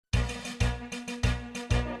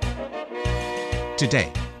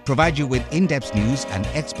Today, provide you with in-depth news and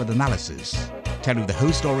expert analysis, tell you the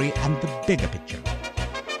whole story and the bigger picture.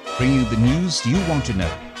 Bring you the news you want to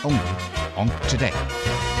know, only on Today.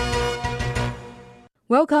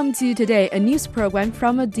 Welcome to Today, a news program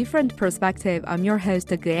from a different perspective. I'm your host,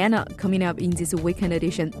 Guyana. Coming up in this weekend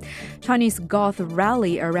edition, Chinese goth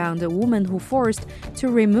rally around a woman who forced to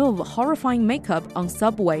remove horrifying makeup on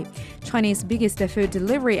subway. Chinese biggest food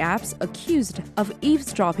delivery apps accused of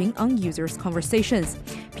eavesdropping on users' conversations.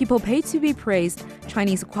 People pay to be praised.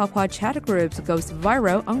 Chinese Kua Kua Chat Groups goes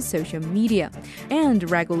viral on social media. And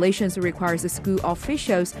regulations requires school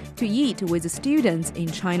officials to eat with students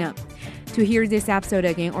in China. To hear this episode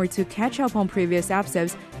again or to catch up on previous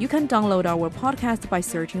episodes, you can download our podcast by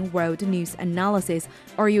searching World News Analysis,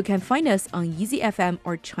 or you can find us on Easy FM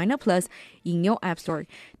or China Plus in your App Store.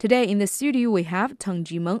 Today in the studio we have Teng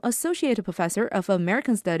Jimeng, Associate Professor of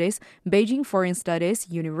American Studies, Beijing Foreign Studies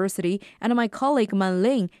University, and my colleague Man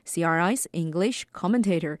Ling, CRI's English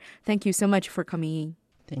commentator. Thank you so much for coming in.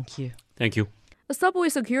 Thank you. Thank you. A subway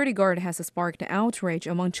security guard has sparked outrage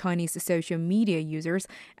among Chinese social media users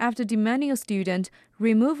after demanding a student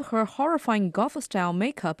remove her horrifying goth-style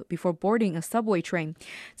makeup before boarding a subway train.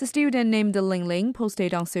 The student named Ling Ling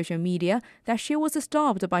posted on social media that she was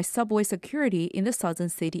stopped by subway security in the southern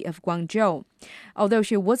city of Guangzhou. Although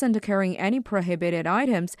she wasn't carrying any prohibited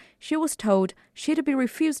items, she was told she'd be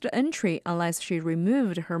refused entry unless she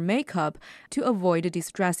removed her makeup to avoid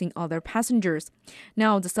distressing other passengers.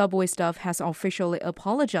 Now, the subway staff has officially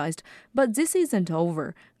apologized, but this isn't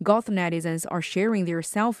over. Goth netizens are sharing their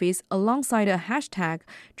selfies alongside a hashtag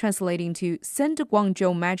translating to "Send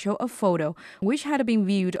Guangzhou Metro a photo," which had been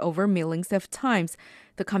viewed over millions of times.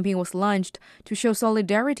 The campaign was launched to show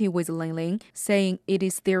solidarity with Ling Ling, saying it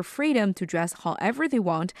is their freedom to dress however they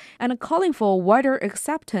want and calling for wider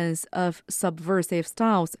acceptance of subversive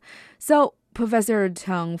styles. So, Professor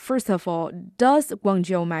Teng, first of all, does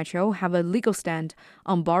Guangzhou Metro have a legal stand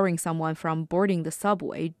on barring someone from boarding the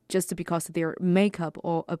subway just because of their makeup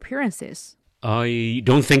or appearances? I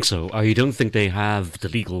don't think so. I don't think they have the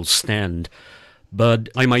legal stand. But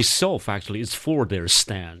I myself actually is for their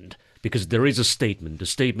stand, because there is a statement. The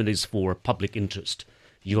statement is for public interest.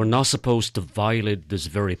 You are not supposed to violate this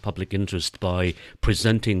very public interest by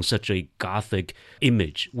presenting such a gothic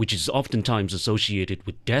image, which is oftentimes associated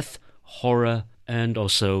with death, horror, and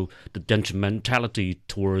also the detrimentality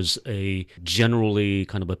towards a generally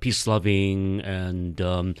kind of a peace-loving and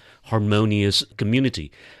harmonious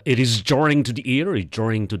community. It is jarring to the ear, it's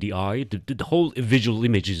jarring to the eye. The whole visual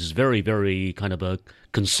image is very, very kind of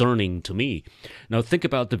concerning to me. Now, think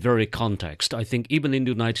about the very context. I think even in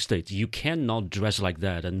the United States, you cannot dress like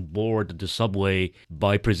that and board the subway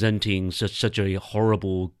by presenting such a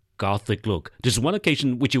horrible gothic look. There's one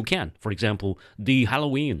occasion which you can, for example, the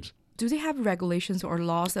Halloweens. Do they have regulations or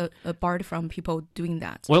laws barred from people doing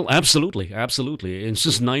that? Well, absolutely, absolutely. And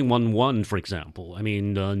since 911, for example, I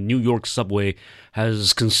mean, New York subway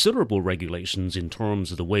has considerable regulations in terms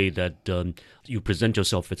of the way that you present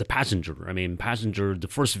yourself as a passenger. I mean, passenger, the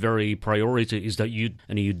first very priority is that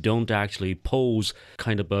you don't actually pose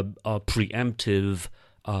kind of a preemptive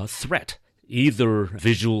threat, either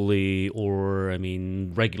visually or,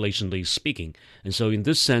 regulationally speaking. And so in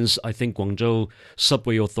this sense, I think Guangzhou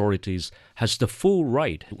subway authorities has the full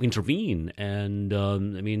right to intervene and,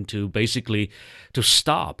 to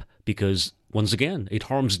stop, because once again, it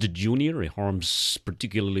harms the junior, it harms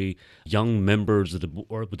particularly young members of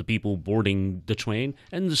the people boarding the train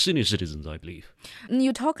and the senior citizens, I believe.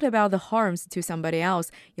 You talked about the harms to somebody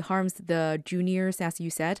else. It harms the juniors, as you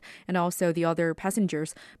said, and also the other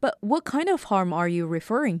passengers. But what kind of harm are you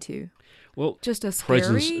referring to? Well, just a scary,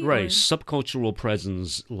 presence, right? Subcultural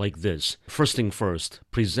presence like this. First thing first,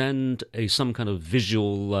 present some kind of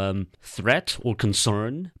visual threat or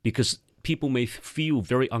concern, because people may feel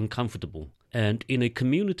very uncomfortable. And in a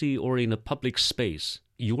community or in a public space,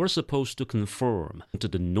 you are supposed to conform to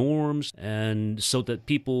the norms, and so that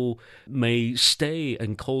people may stay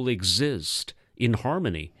and coexist in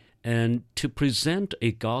harmony. And to present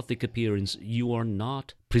a Gothic appearance, you are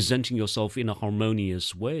not presenting yourself in a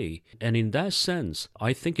harmonious way. And in that sense,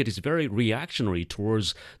 I think it is very reactionary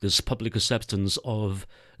towards this public acceptance of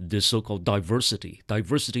this so-called diversity.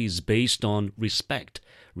 Diversity is based on respect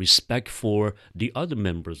for the other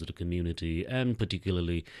members of the community, and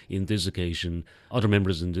particularly in this occasion, other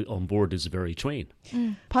members on board this very train.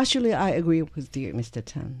 Partially, I agree with you, Mr.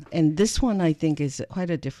 Tan. And this one, I think, is quite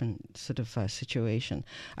a different sort of situation.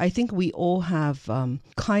 I think we all have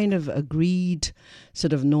kind of agreed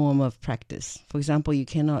sort of norm of practice. For example, you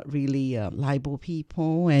cannot really libel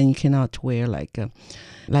people, and you cannot wear like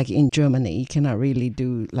in Germany, you cannot really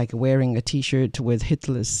do like wearing a T-shirt with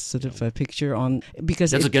Hitler's sort of a picture on,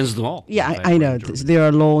 because That's against the law. Yeah, I know. There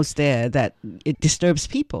are laws there that it disturbs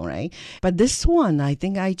people, right? But this one, I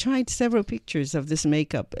think I tried several pictures of this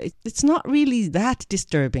makeup. It's not really that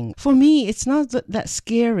disturbing. For me, it's not that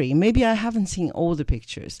scary. Maybe I haven't seen all the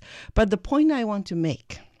pictures. But the point I want to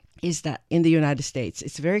make is that in the United States,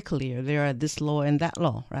 it's very clear there are this law and that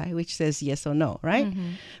law, right? Which says yes or no, right? Mm-hmm.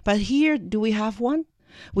 But here, do we have one?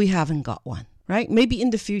 We haven't got one, right? Maybe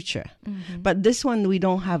in the future. Mm-hmm. But this one, we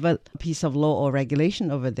don't have a piece of law or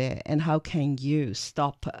regulation over there. And how can you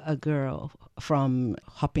stop a girl from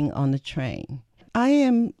hopping on a train? I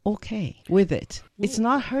am okay with it. It's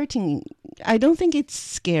not hurting. I don't think it's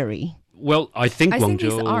scary. Well, I think think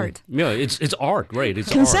Guangzhou. it's art. Yeah, it's art, right?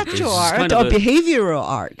 It's Conceptual art, art or behavioral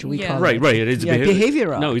art, we Yeah. call Right, it. right. It's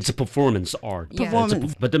behavioral No, art. it's a performance art. Yeah.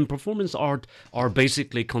 Performance. But then performance art are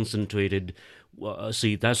basically concentrated.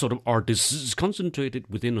 That sort of art is concentrated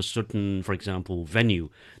within a certain, for example, venue.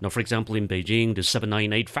 Now, for example, in Beijing, the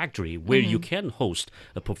 798 Factory, where you can host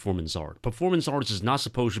a performance art. Performance art is not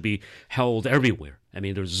supposed to be held everywhere. I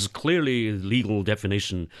mean, there's clearly a legal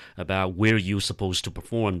definition about where you're supposed to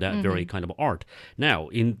perform that very kind of art. Now,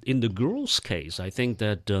 in the girls' case, I think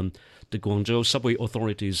that the Guangzhou subway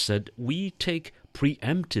authorities said we take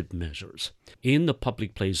preemptive measures in the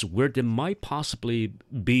public place where there might possibly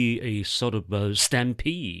be a sort of a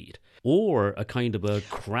stampede or a kind of a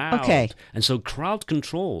crowd. Okay. And so crowd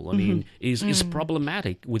control, I mean, is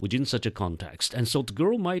problematic within such a context. And so the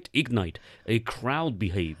girl might ignite a crowd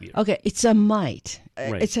behavior. Okay, it's a might.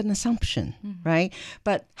 Right. It's an assumption, right?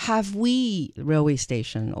 But have we, railway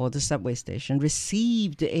station or the subway station,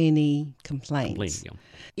 received any complaints? Yeah.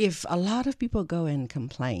 If a lot of people go and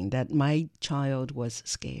complain that my child was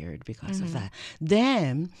scared because of that,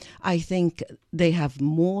 then I think they have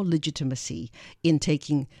more legitimacy in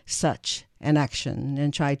taking such an action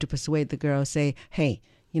and try to persuade the girl, say, hey,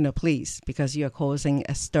 please, because you're causing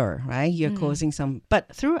a stir, right? You're causing some.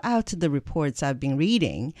 But throughout the reports I've been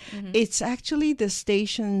reading, it's actually the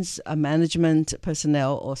station's management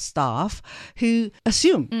personnel or staff who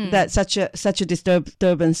assume that such a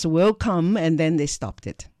disturbance will come, and then they stopped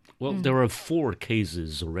it. Well, there are 4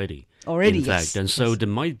 cases already. Already, in fact. yes. And so Yes. there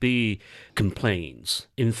might be complaints.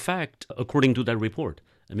 In fact, according to that report,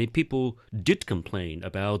 I mean, people did complain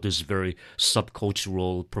about this very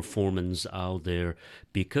subcultural performance out there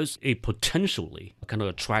because it potentially kind of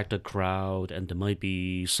attract a crowd and there might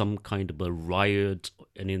be some kind of a riot.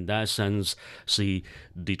 And in that sense,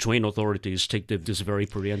 the train authorities take this very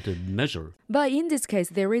preemptive measure. But in this case,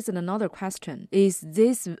 there is another question. Is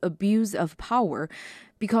this abuse of power?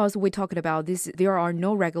 Because we talked about this, there are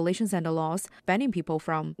no regulations and laws banning people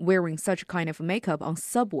from wearing such kind of makeup on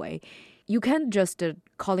subway. You can't just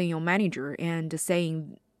call in your manager and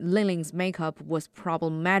saying Ling's makeup was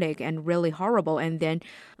problematic and really horrible and then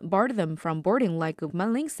bar them from boarding like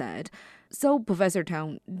Manling said. So, Professor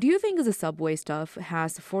Tang, do you think the subway staff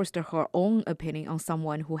has forced her own opinion on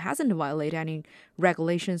someone who hasn't violated any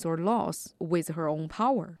regulations or laws with her own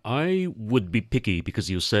power? I would be picky because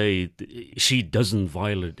you say she doesn't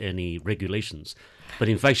violate any regulations. But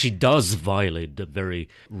in fact, she does violate the very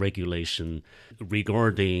regulation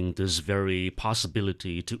regarding this very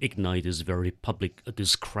possibility to ignite this very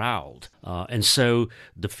this crowd. And so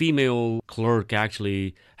the female clerk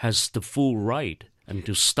actually has the full right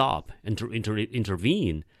to stop and to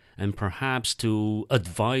intervene and perhaps to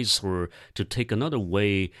advise her to take another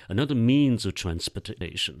way, another means of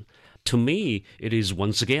transportation. To me, it is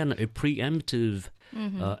once again a preemptive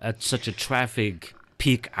at such a traffic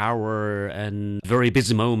peak hour and very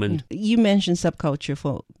busy moment. You mentioned subculture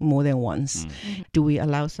for more than once. Do we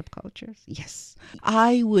allow subcultures? Yes.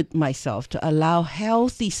 I would myself to allow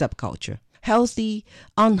healthy subculture. Healthy,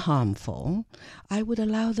 unharmful, I would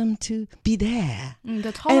allow them to be there.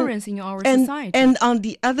 The tolerance in our society. And on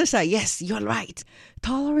the other side, yes, you're right.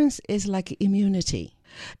 Tolerance is like immunity.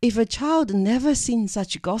 If a child never seen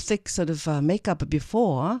such gothic sort of makeup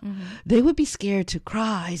before, they would be scared to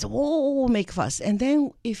cry, so, make fuss. And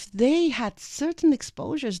then if they had certain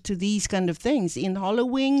exposures to these kind of things in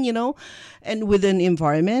Halloween, and with an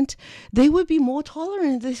environment, they would be more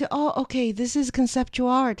tolerant. They say, oh, okay, this is conceptual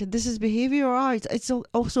art. This is behavioral art. It's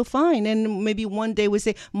also fine. And maybe one day we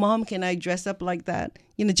say, Mom, can I dress up like that?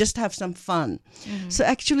 Just have some fun. So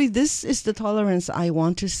actually, this is the tolerance I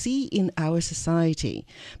want to see in our society.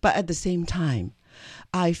 But at the same time,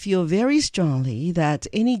 I feel very strongly that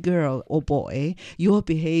any girl or boy, your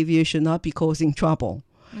behavior should not be causing trouble,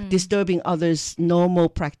 disturbing others' normal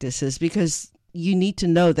practices, because you need to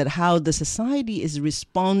know that how the society is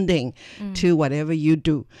responding to whatever you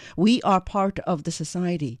do. We are part of the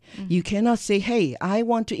society. You cannot say, hey, I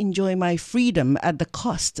want to enjoy my freedom at the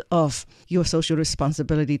cost of your social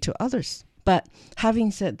responsibility to others. But having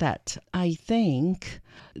said that, I think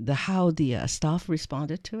how the staff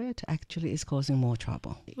responded to it actually is causing more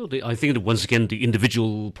trouble. Well, I think that once again, the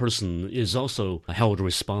individual person is also held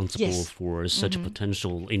responsible for such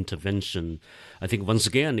potential intervention. I think once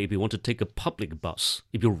again, if you want to take a public bus,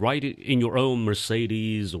 if you ride it in your own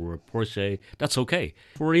Mercedes or Porsche, that's okay.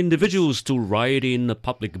 For individuals to ride in a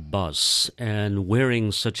public bus and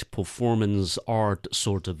wearing such performance art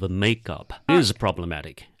sort of a makeup is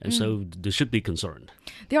problematic. And so they should be concerned.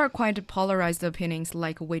 There are quite polarized opinions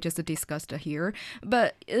like we just discussed here,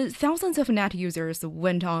 but thousands of net users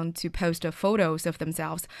went on to post photos of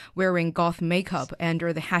themselves wearing goth makeup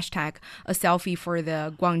under the hashtag a selfie for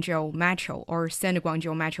the Guangzhou Metro or send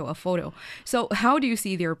Guangzhou Metro a photo. So how do you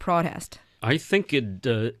see their protest? I think it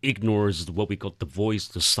ignores what we call the voice,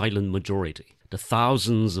 the silent majority. The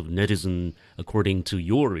thousands of netizens, according to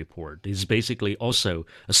your report, is basically also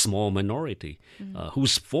a small minority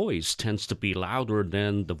whose voice tends to be louder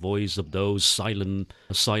than the voice of those silent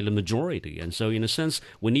majority. And so, in a sense,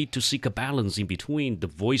 we need to seek a balance in between the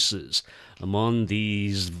voices among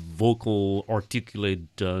these vocal,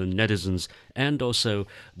 articulate netizens and also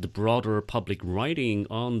the broader public riding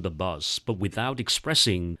on the bus, but without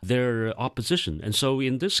expressing their opposition. And so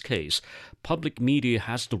in this case, public media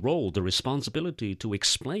has the role, the responsibility to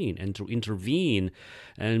explain and to intervene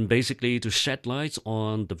and basically to shed lights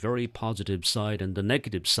on the very positive side and the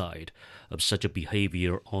negative side of such a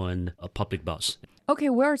behavior on a public bus. Okay,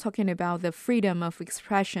 we're talking about the freedom of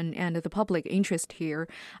expression and the public interest here.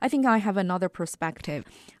 I think I have another perspective.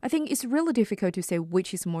 I think it's really difficult to say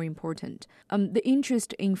which is more important. The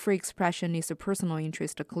interest in free expression is a personal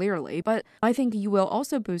interest, clearly, but I think you will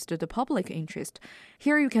also boost the public interest.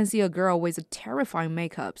 Here you can see a girl with terrifying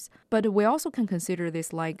makeups, but we also can consider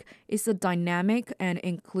this like it's a dynamic and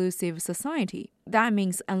inclusive society. That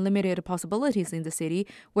means unlimited possibilities in the city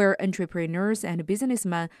where entrepreneurs and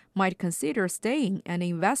businessmen might consider staying and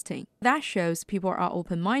investing. That shows people are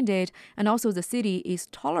open-minded and also the city is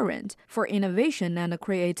tolerant for innovation and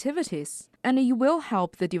creativities. And it will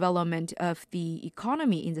help the development of the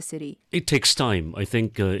economy in the city. It takes time. I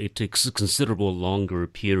think it takes a considerable longer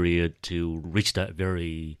period to reach that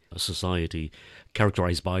very society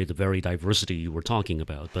characterized by the very diversity you were talking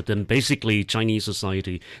about. But then basically Chinese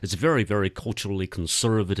society is very, very culturally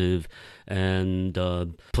conservative and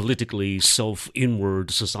politically self-inward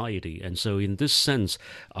society. And so in this sense,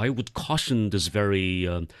 I would caution this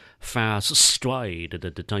very fast stride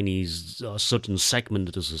that the Chinese certain segment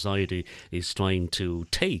of the society is trying to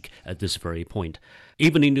take at this very point.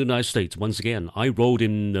 Even in the United States, once again, I rode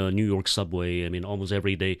in New York subway, almost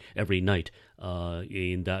every day, every night,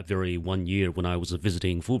 in that very 1 year when I was a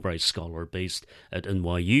visiting Fulbright scholar based at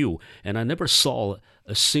NYU, and I never saw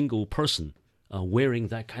a single person wearing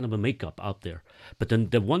that kind of a makeup out there. But then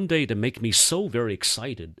the one day that made me so very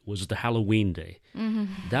excited was the Halloween day.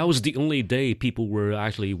 That was the only day people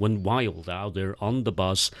went wild out there on the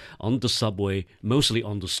bus, on the subway, mostly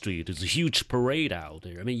on the street. There's a huge parade out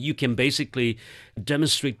there. You can basically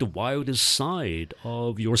demonstrate the wildest side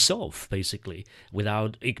of yourself, basically,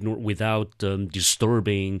 without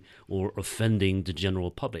disturbing or offending the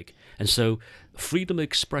general public. And so freedom of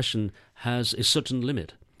expression has a certain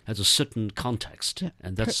limit, has a certain context,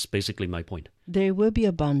 and that's basically my point. There will be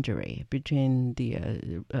a boundary between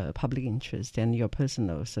the public interest and your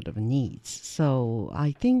personal sort of needs. So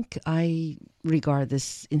I think I regard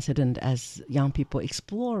this incident as young people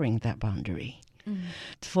exploring that boundary.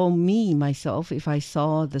 For me, myself, if I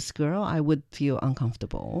saw this girl, I would feel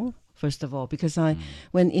uncomfortable. First of all, because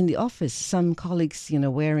when in the office, some colleagues,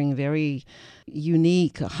 wearing very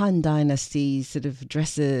unique Han Dynasty sort of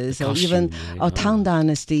dresses, or even Tang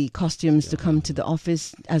Dynasty costumes to come to the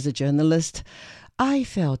office as a journalist, I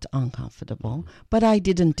felt uncomfortable, but I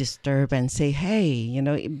didn't disturb and say, hey,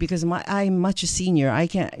 because I'm much senior. I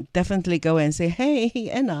can definitely go and say, hey,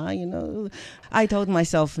 Anna, I told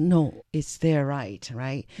myself, no, it's their right?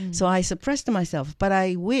 So I suppressed myself, but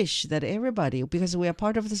I wish that everybody, because we are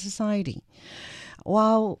part of the society,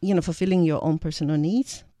 while, fulfilling your own personal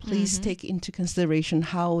needs, please take into consideration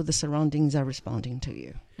how the surroundings are responding to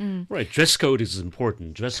you. Right. Dress code is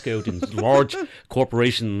important. Dress code in large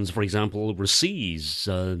corporations, for example, overseas.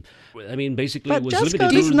 Basically, but it was dress limited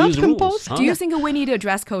code to is not these rules. compulsory. Huh? Do you think we need a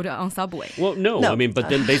dress code on subway? Well, no. But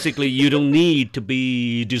then basically you don't need to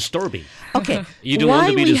be disturbing. Okay. You don't Why want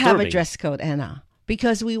to be we have a disturbing. dress code, Anna?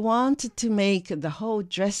 because we wanted to make the whole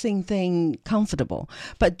dressing thing comfortable.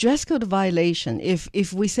 But dress code violation,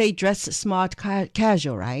 if we say dress smart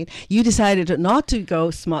casual, right? You decided not to go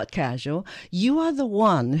smart casual. You are the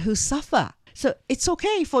one who suffer. So it's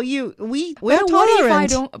okay for you. We're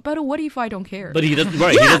tolerant. But what if I don't care? But he doesn't.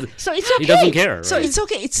 Right? Yeah, so it's okay. He doesn't care. Right? So it's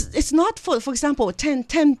okay. It's not for example,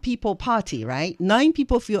 10 people party, right? 9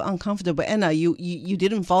 people feel uncomfortable. Anna, you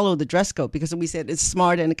didn't follow the dress code because we said it's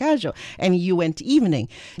smart and casual, and you went evening.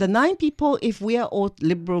 The 9 people, if we are all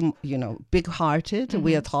liberal, big-hearted,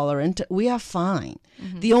 we are tolerant, we are fine.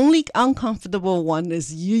 The only uncomfortable one is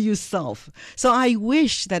you yourself. So I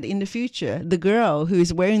wish that in the future, the girl who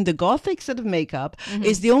is wearing the gothic sort of makeup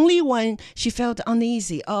is the only one she felt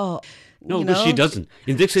uneasy. No, but she doesn't.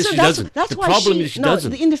 In this case, So she that's- doesn't. that's The why problem is she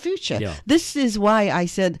doesn't. In the future, Yeah. this is why I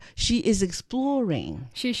said she is exploring.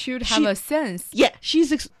 She should have a sense. Yeah,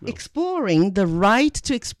 she's exploring the right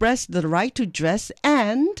to express, the right to dress,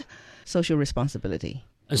 and social responsibility.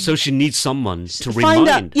 And so she needs someone to Find remind.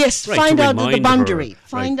 out- yes, right, find to out the remind boundary. her,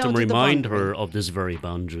 Find right, out to the remind boundary. her of this very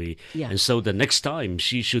boundary. Yeah. And so the next time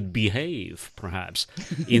she should behave, perhaps,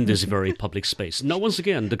 in this very public space. Now, once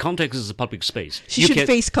again, the context is a public space. She You should can't-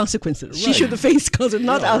 face consequences. She Right. should face consequences,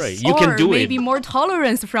 not Yeah, us. right. You or can do maybe it. more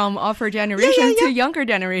tolerance from our generation to younger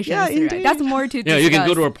generations. Yeah, right? indeed. That's more to Yeah, discuss. you can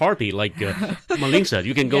go to a party like Malin said.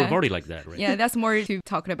 You can go to a Yeah. party like that, right? Yeah, that's more to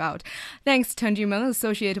talk about. Thanks, Chen Jimeng,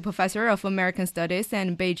 Associate Professor of American Studies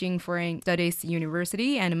and Beijing Foreign Studies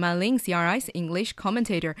University, and Man Ling, CRI's English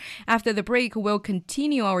commentator. After the break, we'll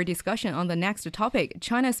continue our discussion on the next topic,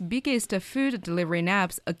 China's biggest food delivery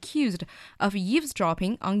apps accused of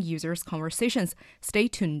eavesdropping on users' conversations. Stay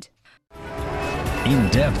tuned.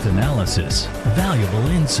 In-depth analysis, valuable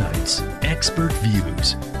insights, expert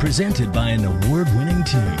views, presented by an award-winning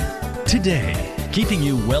team. Today, keeping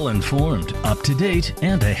you well-informed, up-to-date,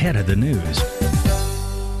 and ahead of the news.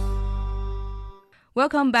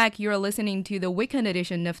 Welcome back. You're listening to the weekend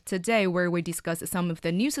edition of Today, where we discuss some of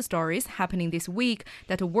the news stories happening this week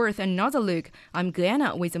that are worth another look. I'm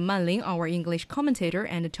Guyana with Man Ling, our English commentator,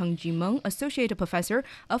 and Chen Jimeng, Associate Professor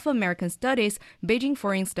of American Studies, Beijing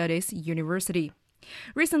Foreign Studies University.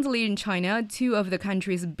 Recently in China, 2 of the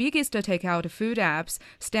country's biggest takeout food apps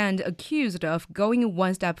stand accused of going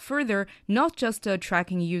one step further, not just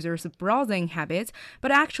tracking users' browsing habits,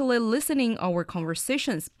 but actually listening our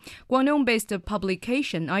conversations. Guangdong-based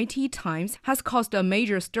publication IT Times has caused a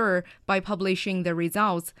major stir by publishing the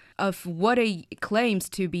results of what it claims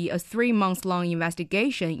to be a 3-month-long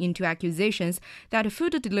investigation into accusations that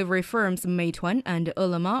food delivery firms Meituan and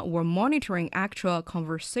Ele.me were monitoring actual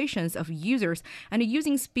conversations of users and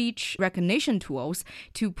using speech recognition tools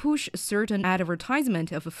to push certain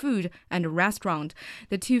advertisement of food and restaurant.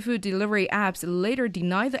 The 2 food delivery apps later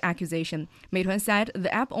denied the accusation. Meituan said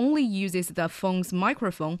the app only uses the phone's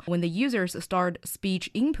microphone when the users start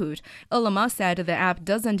speech input. Ele.me said the app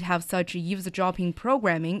doesn't have such eavesdropping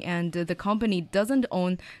programming and the company doesn't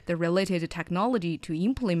own the related technology to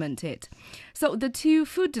implement it. So the 2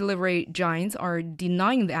 food delivery giants are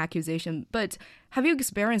denying the accusation, but have you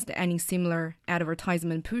experienced any similar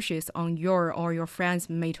advertisement pushes on your or your friends'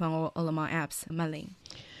 Meituan or Ele.me apps, Man Ling?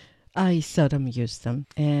 I seldom use them.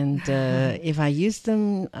 And if I use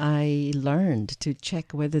them, I learned to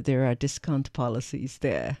check whether there are discount policies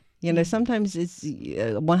there. Sometimes it's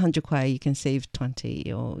 100 kuai, you can save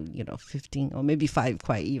 20 or, 15 or maybe 5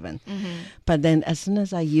 kuai even. But then as soon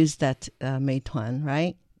as I use that Meituan,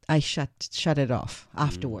 right, I shut it off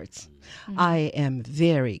afterwards. I am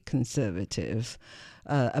very conservative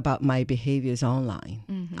about my behaviors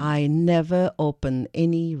online. I never open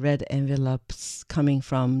any red envelopes coming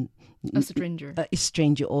from A stranger. A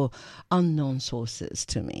stranger or unknown sources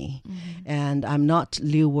to me. And I'm not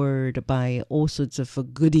lured by all sorts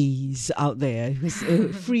of goodies out there,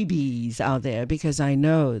 freebies out there, because I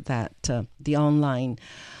know that the online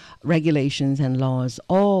regulations and laws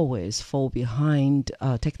always fall behind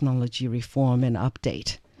technology reform and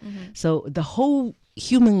update. So the whole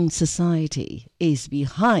human society is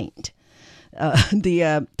behind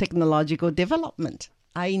the technological development.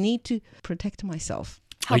 I need to protect myself.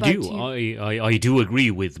 How I about do. you? I do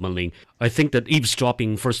agree with Man Ling. I think that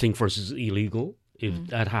eavesdropping, first thing first, is illegal. If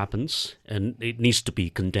that happens, and it needs to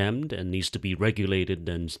be condemned and needs to be regulated,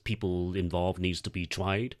 and people involved needs to be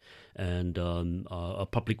tried, and a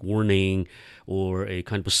public warning or a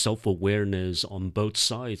kind of self-awareness on both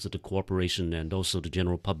sides of the cooperation and also the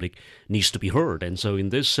general public needs to be heard. And so in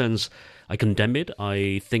this sense, I condemn it.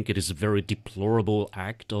 I think it is a very deplorable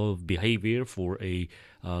act of behavior for a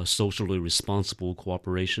socially responsible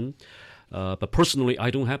cooperation. But personally, I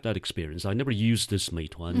don't have that experience. I never used this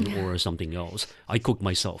Meituan or something else. I cook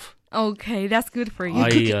myself. Okay, that's good for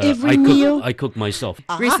you. I cook myself.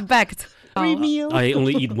 Respect. Every meal. I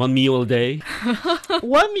only eat one meal a day.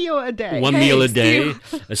 One meal a day. One meal a day.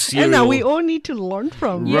 A cereal. And now we all need to learn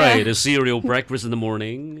from you. Right, a cereal breakfast in the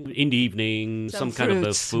morning. In the evening, some kind of a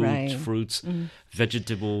fruits, food, right. fruits,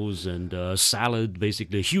 vegetables, and salad,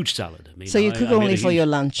 basically a huge salad. I mean, So you cook I made only a for huge- your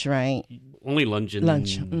lunch, right? Only lunch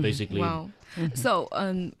and basically... Wow. So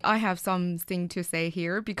I have something to say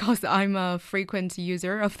here because I'm a frequent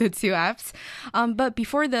user of the two apps. But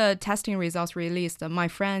before the testing results released, my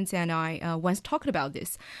friends and I once talked about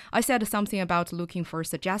this. I said something about looking for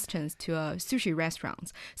suggestions to sushi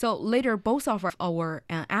restaurants. So later, both of our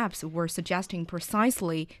apps were suggesting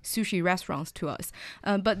precisely sushi restaurants to us.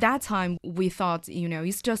 But that time, we thought,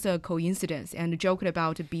 it's just a coincidence and joked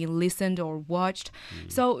about being listened or watched.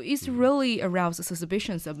 So it's really aroused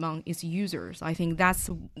suspicions among its users. I think that's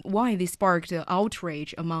why this sparked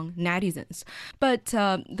outrage among netizens. But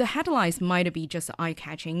the headlines might be just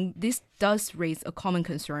eye-catching. This does raise a common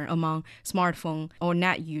concern among smartphone or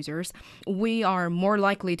net users. We are more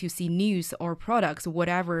likely to see news or products,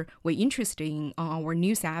 whatever we're interested in, on our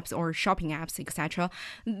news apps or shopping apps, etc.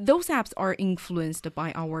 Those apps are influenced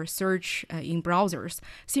by our search in browsers,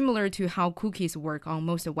 similar to how cookies work on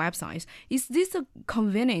most websites. Is this a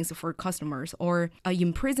convenience for customers or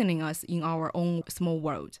imprisoning us in our own small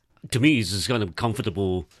world? To me, it's this kind of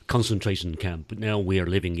comfortable concentration camp now we are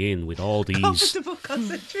living in with all these Comfortable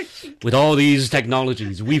concentration. with all these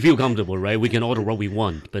technologies. We feel comfortable, right? We can order what we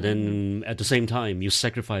want, but then at the same time, you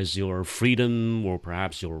sacrifice your freedom or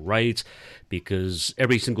perhaps your rights because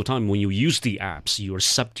every single time when you use the apps, you are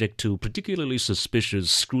subject to particularly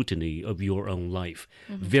suspicious scrutiny of your own life,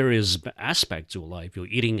 various aspects of life, your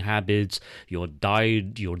eating habits, your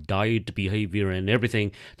diet behavior, and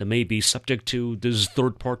everything that may be subject to this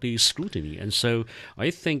third-party scrutiny. And so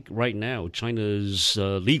I think right now China's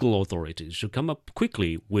legal authorities should come up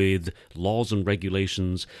quickly with laws and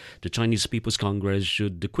regulations. The Chinese People's Congress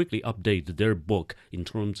should quickly update their book in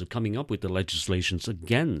terms of coming up with the legislations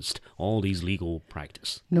against all these legal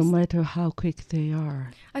practice. No matter how quick they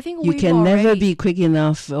are. I think You we've can never already- be quick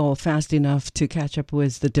enough or fast enough to catch up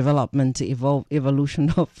with the development, evolution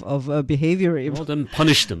of behavior. Well, then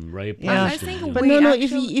punish them, right? Yeah. Punish I them, think you know. But we no,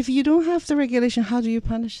 actually- if you don't have the regulation, how do you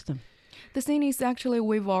punish them? The thing is, actually,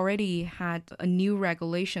 we've already had a new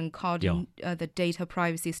regulation called Yeah. the Data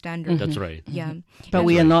Privacy Standard. That's right. Yeah. But And-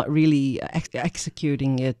 we are not really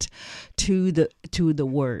executing it to the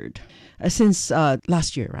word. Since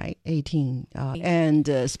last year, right, 18,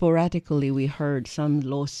 and sporadically we heard some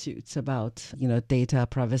lawsuits about data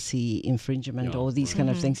privacy infringement, all these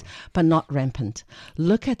kind of things, but not rampant.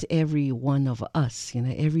 Look at every one of us.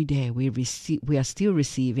 Every day we are still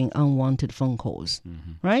receiving unwanted phone calls,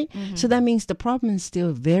 right? So that means the problem is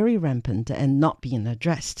still very rampant and not being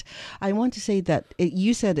addressed. I want to say that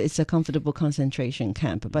you said it's a comfortable concentration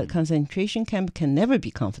camp, but concentration camp can never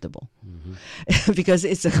be comfortable because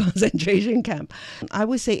it's a concentration camp. I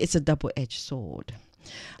would say it's a double-edged sword.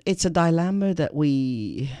 It's a dilemma that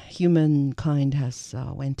humankind has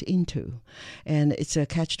went into, and it's a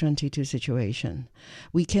catch-22 situation.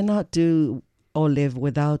 We cannot do or live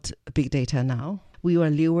without big data now. We are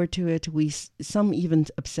lured to it. Some even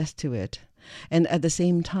obsessed to it. And at the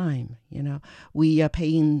same time, we are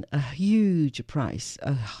paying a huge price,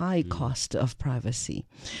 a high cost of privacy.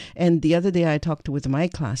 And the other day I talked with my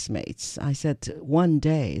classmates. I said, one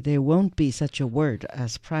day there won't be such a word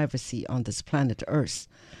as privacy on this planet Earth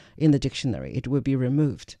in the dictionary. It will be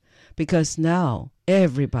removed. Because now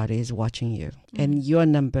everybody is watching you and your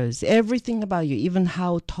numbers, everything about you, even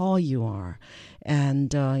how tall you are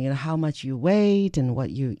and how much you weigh and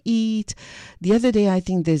what you eat. The other day, I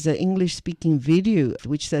think there's an English-speaking video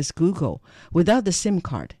which says Google, without the SIM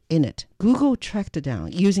card in it. Google tracked it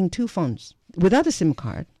down using two phones without a SIM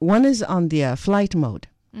card. One is on the flight mode.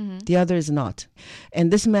 The other is not. And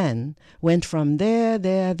this man went from there,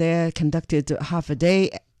 conducted half a day,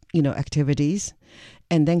 activities,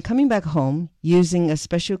 and then coming back home using a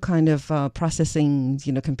special kind of processing,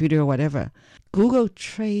 computer or whatever. Google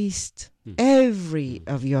traced every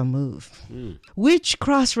of your move. Which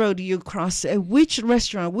crossroad you cross, which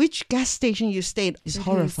restaurant, which gas station you stayed is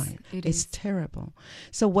horrifying. It's terrible.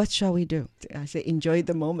 So what shall we do? I say enjoy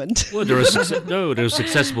the moment. Well, there are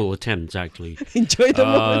successful attempts, actually. Enjoy the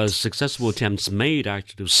moment. Successful attempts made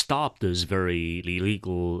actually to stop these very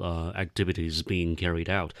illegal activities being carried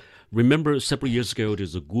out. remember several years ago,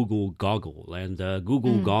 there's a Google goggle, and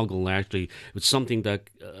Google goggle actually was something that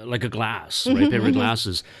like a glass, right? Pair of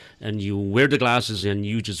glasses, and you wear the glasses and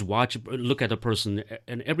you just look at a person,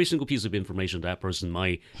 and every single piece of information that person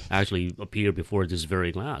might actually appear before this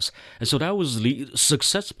very glass. And so that was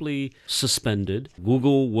successfully suspended.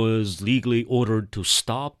 Google was legally ordered to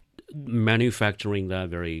stop manufacturing that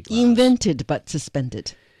very glass. Invented but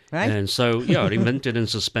suspended. Right? And so, invented and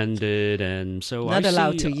suspended, and so Not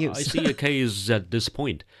allowed to use. I see a case at this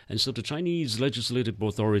point. And so the Chinese legislative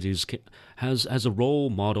authorities has a role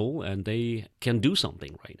model, and they can do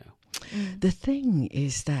something right now. The thing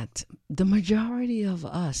is that the majority of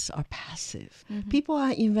us are passive. People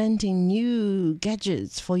are inventing new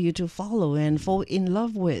gadgets for you to follow and fall in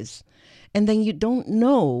love with. And then you don't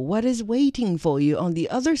know what is waiting for you on the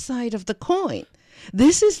other side of the coin.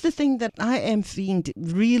 This is the thing that I am feeling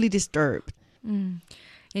really disturbed.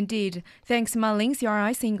 Indeed. Thanks, Ma Ling,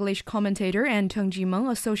 CRI's English commentator, and Teng Jimeng,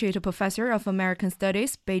 Associate Professor of American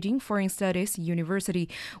Studies, Beijing Foreign Studies University.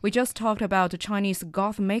 We just talked about Chinese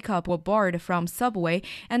goth makeup were barred from Subway,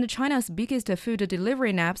 and China's biggest food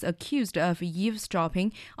delivery apps accused of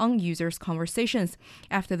eavesdropping on users' conversations.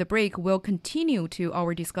 After the break, we'll continue to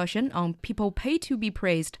our discussion on people pay to be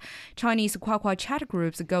praised. Chinese Kua Kua Chat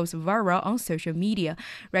Groups goes viral on social media.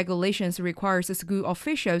 Regulations requires school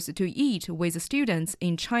officials to eat with students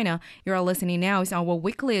in China. You're listening now is our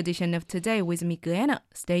weekly edition of Today with me, Glenna.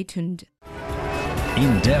 Stay tuned.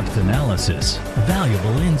 In-depth analysis,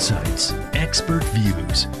 valuable insights, expert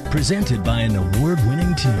views, presented by an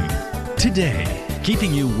award-winning team. Today,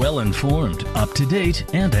 keeping you well informed, up to date,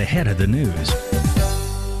 and ahead of the news.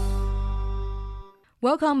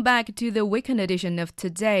 Welcome back to the weekend edition of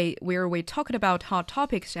Today, where we talked about hot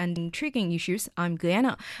topics and intriguing issues. I'm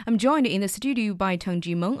Glenna. I'm joined in the studio by Teng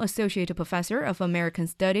Jimeng, Associate Professor of American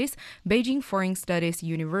Studies, Beijing Foreign Studies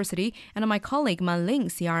University, and my colleague Ma Ling,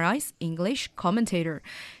 CRI's English commentator.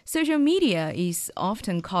 Social media is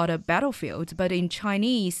often called a battlefield, but in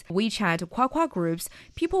Chinese WeChat Kua Kua groups,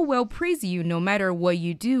 people will praise you no matter what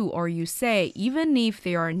you do or you say, even if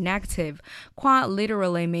they are negative. Kua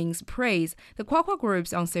literally means praise. The Kua Kua groups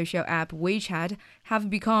on social app WeChat have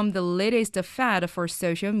become the latest fad for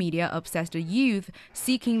social media-obsessed youth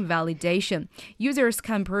seeking validation. Users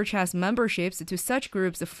can purchase memberships to such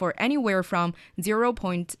groups for anywhere from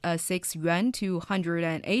 0.6 yuan to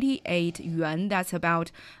 188 yuan. That's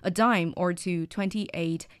about a dime, or to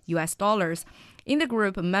 $28. In the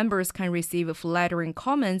group, members can receive flattering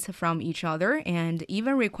comments from each other and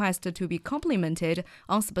even request to be complimented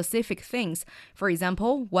on specific things. For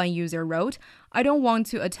example, one user wrote, "I don't want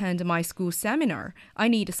to attend my school seminar. I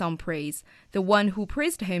need some praise." The one who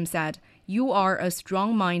praised him said, "You are a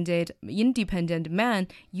strong-minded, independent man.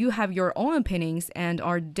 You have your own opinions and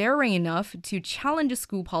are daring enough to challenge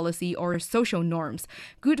school policy or social norms.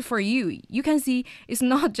 Good for you." You can see it's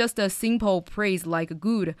not just a simple praise like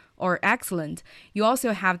good or excellent. You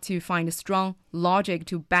also have to find strong logic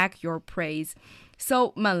to back your praise.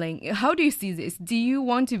 So, Ma Ling, how do you see this? Do you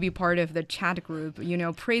want to be part of the chat group,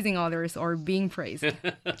 praising others or being praised?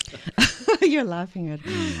 You're laughing at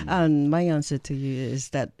me. My answer to you is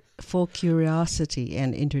that for curiosity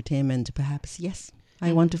and entertainment, perhaps, yes.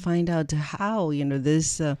 I want to find out how,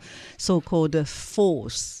 this so-called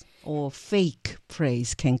false or fake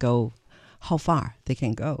praise can go, how far they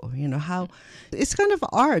can go, how it's kind of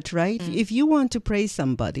art, right? If you want to praise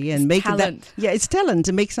somebody and make talent. It's talent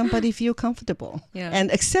to make somebody feel comfortable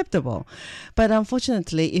and acceptable. But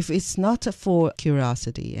unfortunately, if it's not for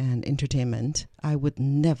curiosity and entertainment, I would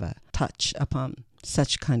never touch upon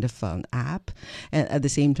such kind of app. And at the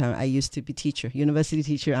same time, I used to be university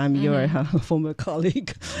teacher. I'm your former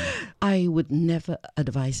colleague. I would never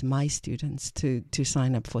advise my students to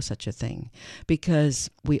sign up for such a thing,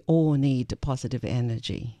 because we all need positive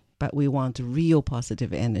energy, but we want real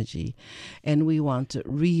positive energy, and we want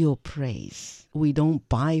real praise. We don't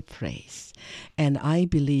buy praise. And I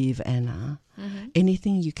believe, Anna,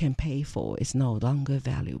 anything you can pay for is no longer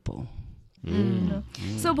valuable.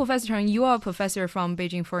 So, Professor Cheng, you are a professor from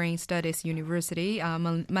Beijing Foreign Studies University.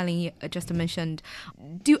 Ma Ling just mentioned.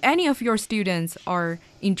 Do any of your students are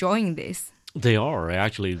enjoying this? They are.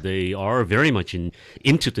 Actually, they are very much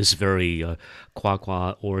into this very Kua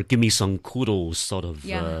Kua or give me some kudos sort of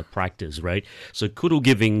practice, right? So kudo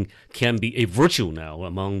giving can be a virtue now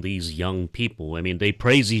among these young people. I mean, they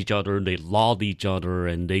praise each other, they laud each other,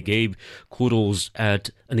 and they gave kudos at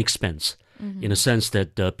an expense. In a sense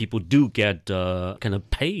that people do get kind of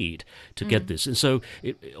paid to get this. And so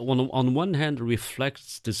on one hand, it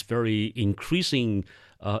reflects this very increased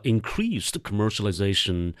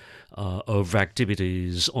commercialization of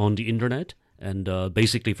activities on the internet. And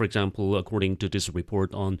basically, for example, according to this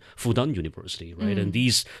report on Fudan University, right? And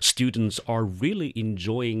these students are really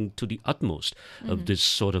enjoying to the utmost of this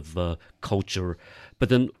sort of culture. But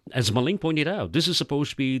then, as Maling pointed out, this is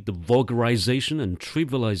supposed to be the vulgarization and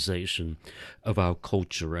trivialization of our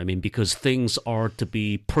culture. I mean, because things are to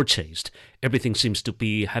be purchased. Everything seems to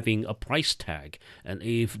be having a price tag. And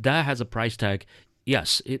if that has a price tag,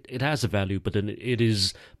 yes, it has a value, but then it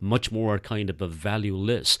is much more kind of a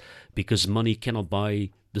valueless, because money cannot buy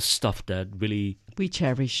the stuff that really we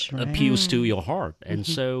cherish, right? appeals to your heart. And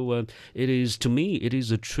so it is, to me, it is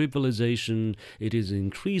a trivialization. It is an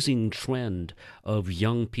increasing trend of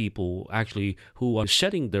young people actually who are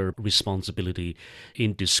shedding their responsibility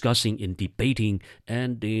in discussing, in debating,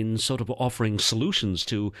 and in sort of offering solutions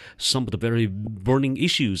to some of the very burning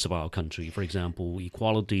issues of our country. For example,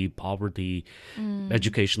 equality, poverty,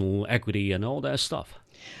 educational equity, and all that stuff.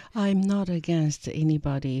 I'm not against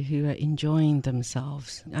anybody who are enjoying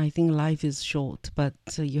themselves. I think life is short, but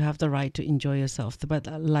you have the right to enjoy yourself. But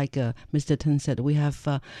like Mr. Tan said, we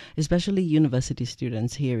have, especially university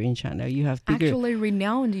students here in China, you have bigger... Actually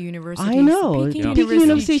renowned universities. I know. Peking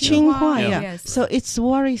University, Tsinghua. Yeah. Yes. So it's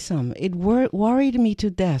worrisome. It worried me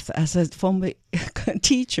to death as a former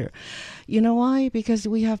teacher. You know why? Because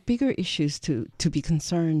we have bigger issues to be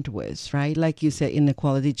concerned with, right? Like you said,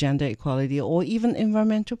 inequality, gender equality, or even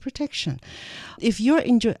environmental protection. If you're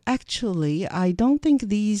actually, I don't think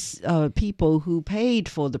these people who paid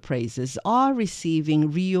for the praises are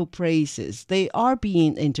receiving real praises. They are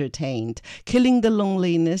being entertained, killing the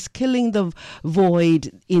loneliness, killing the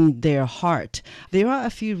void in their heart. There are a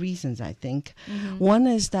few reasons, I think. One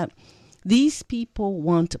is that these people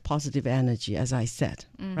want positive energy, as I said,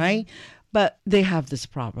 right? But they have this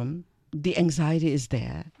problem. The anxiety is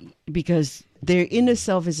there because their inner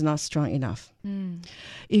self is not strong enough.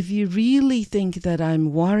 If you really think that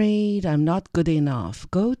I'm worried, I'm not good enough,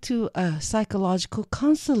 go to a psychological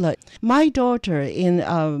counselor. My daughter in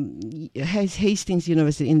Hastings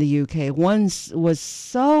University in the UK once was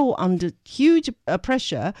so under huge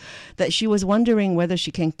pressure that she was wondering whether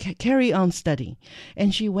she can carry on studying.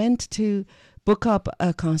 And she went to book up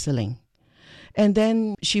a counseling. And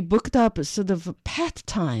then she booked up sort of pet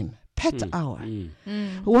hour.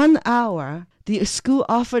 1 hour, the school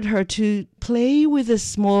offered her to play with a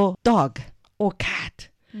small dog or cat.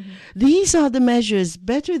 These are the measures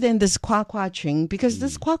better than this Kua Kua Chat, because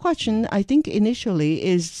this Kua Kua Chat, I think initially,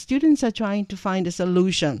 is students are trying to find a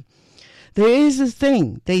solution. There is a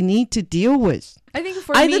thing they need to deal with. I think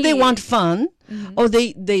for Either me, they want fun or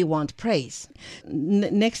they want praise.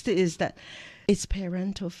 Next is that it's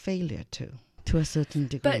parental failure too. To a certain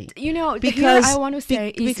degree. But, you know, because here I want to say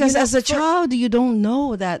is, because you know, as a child, you don't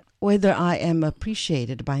know that whether I am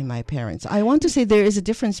appreciated by my parents. I want to say there is a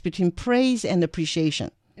difference between praise and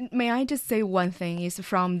appreciation. May I just say one thing is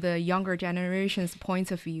from the younger generation's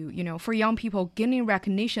point of view, you know, for young people, getting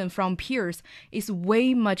recognition from peers is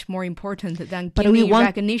way much more important than getting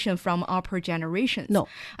recognition from upper generations. No.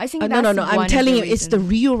 I think No. one I'm telling you, of it's the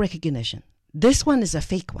real recognition. This one is a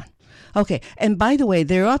fake one. Okay, and by the way,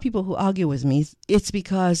 there are people who argue with me. It's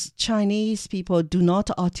because Chinese people do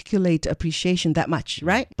not articulate appreciation that much,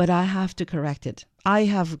 right? But I have to correct it. I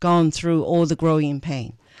have gone through all the growing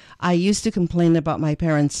pain. I used to complain about my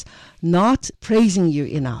parents not praising you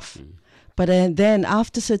enough. But then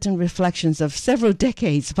after certain reflections of several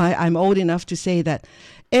decades, I'm old enough to say that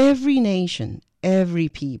every nation, every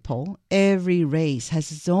people, every race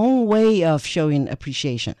has its own way of showing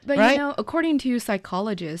appreciation. But, right? you know, according to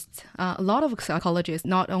psychologists, a lot of psychologists,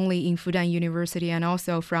 not only in Fudan University and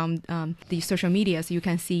also from the social medias, you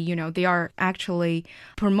can see, you know, they are actually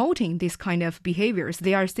promoting this kind of behaviors.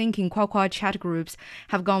 They are thinking Kua Kua Chat Groups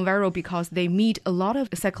have gone viral because they meet a lot of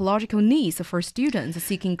psychological needs for students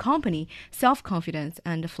seeking company, self-confidence,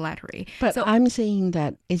 and flattery. But so, I'm saying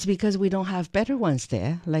that it's because we don't have better ones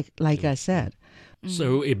there, like I said.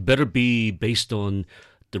 So it better be based on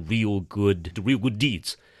the real good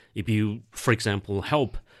deeds. If you, for example,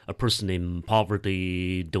 help a person in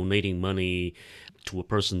poverty, donating money to a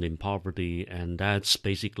person in poverty, and that's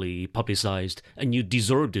basically publicized, and you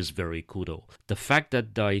deserve this very kudo. The fact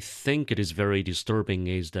that I think it is very disturbing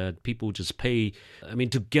is that people just pay,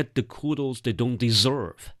 to get the kudos they don't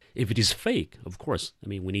deserve. If it is fake, of course,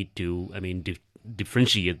 we need to,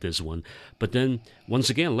 differentiate this one. But then, once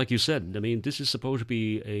again, like you said, this is supposed to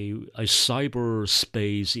be a cyber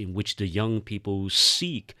space in which the young people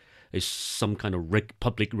seek some kind of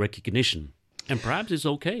public recognition. And perhaps it's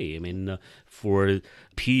okay. I mean, for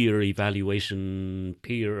peer evaluation,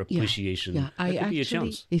 peer appreciation, that could be a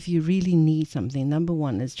chance. If you really need something, number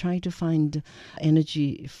one is try to find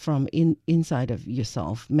energy from inside of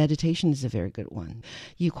yourself. Meditation is a very good one.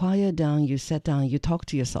 You quiet down, you sit down, you talk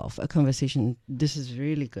to yourself, a conversation. This is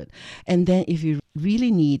really good. And then if you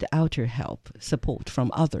really need outer help, support from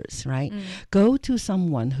others, right? Go to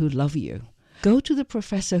someone who loves you. Go to the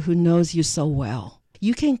professor who knows you so well.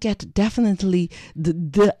 You can get definitely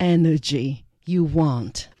the energy you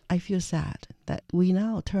want. I feel sad that we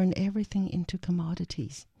now turn everything into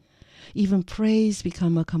commodities. Even praise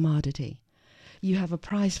become a commodity. You have a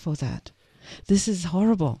price for that. This is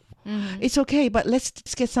horrible. It's okay, but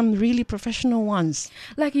let's get some really professional ones.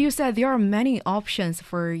 Like you said, there are many options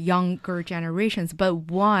for younger generations,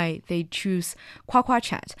 but why they choose Kua Kua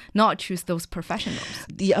Chat, not choose those professionals?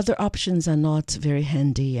 The other options are not very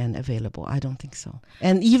handy and available. I don't think so.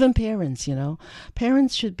 And even parents,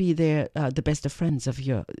 parents should be there, the best of friends of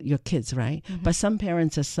your kids, right? But some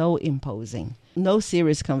parents are so imposing. No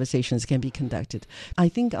serious conversations can be conducted. I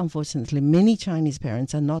think, unfortunately, many Chinese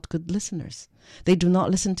parents are not good listeners. They do not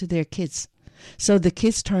listen to their kids. So the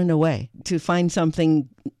kids turn away to find something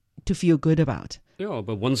to feel good about. Yeah,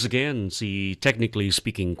 but once again, see, technically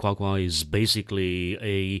speaking, Kua Kua is basically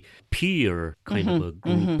a peer kind of a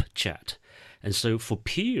group chat. And so for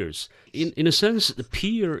peers, in a sense, the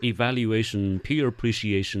peer evaluation, peer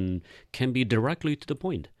appreciation can be directly to the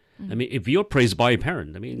point. I mean, if you're praised by a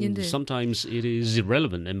parent, I mean, Indeed. sometimes it is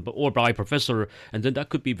irrelevant, or by a professor, and then that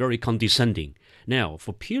could be very condescending. Now,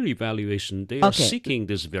 for peer evaluation, they are seeking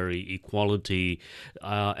this very equality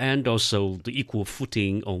and also the equal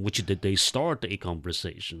footing on which they start a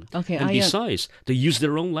conversation. Okay, and besides, they use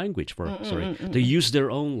their own language. They use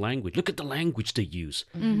their own language. Look at the language they use.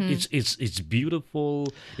 It's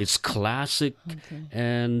beautiful. It's classic,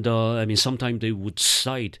 and I mean, sometimes they would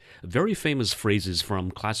cite very famous phrases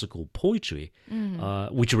from classical poetry,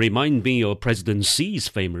 which remind me of President Xi's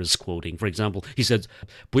famous quoting. For example, he said,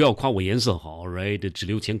 不要夸我颜色好, right? 只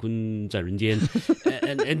留乾坤在人间.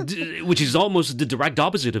 and which is almost the direct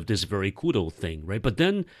opposite of this very kudo thing, right? But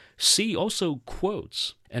then Xi also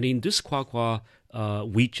quotes, and in this Kua Kua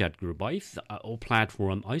WeChat group or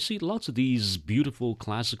platform, I see lots of these beautiful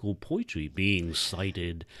classical poetry being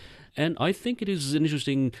cited. And I think it is an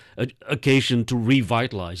interesting occasion to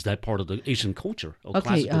revitalize that part of the Asian culture, or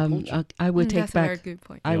classical culture. I will take That's back. a very good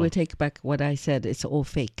point. I will take back what I said. It's all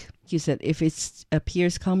fake. You said if it's a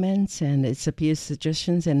peer's comments and it's a peer's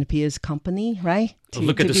suggestions and a peer's company, right?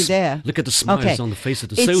 Look at the smiles on the face of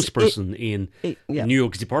the salesperson in New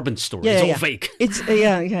York's department store. It's all fake.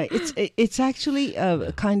 It's actually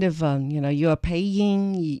a kind of you are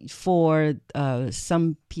paying for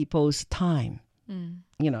some people's time.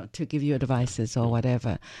 To give you advices or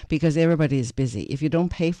whatever, because everybody is busy. If you don't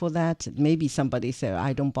pay for that, maybe somebody say,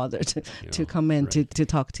 I don't bother to come in to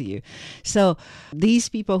talk to you. So these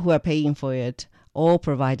people who are paying for it or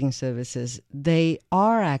providing services, they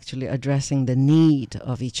are actually addressing the need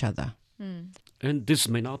of each other. And this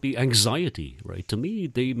may not be anxiety, right? To me,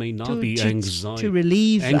 they may not be anxiety. To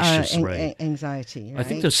relieve anxious, anxiety. Right? I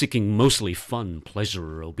think they're seeking mostly fun,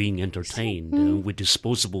 pleasure, or being entertained with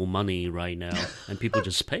disposable money right now, and people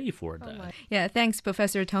just pay for that. Yeah, thanks,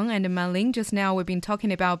 Professor Teng and Manling. Just now, we've been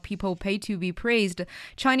talking about people pay to be praised.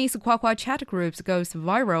 Chinese Kua Kua Chat Groups goes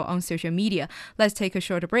viral on social media. Let's take a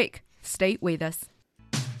short break. Stay with us.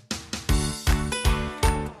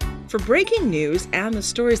 For breaking news and the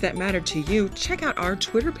stories that matter to you, check out our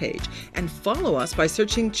Twitter page and follow us by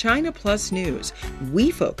searching China Plus News. We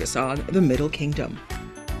focus on the Middle Kingdom.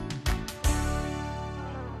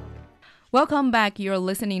 Welcome back. You're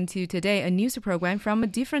listening to Today, a news program from a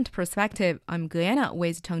different perspective. I'm Guyana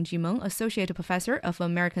with Teng Jimeng, Associate Professor of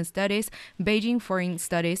American Studies, Beijing Foreign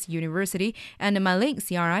Studies University, and Manling,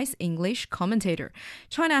 CRI's English commentator.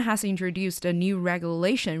 China has introduced a new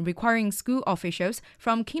regulation requiring school officials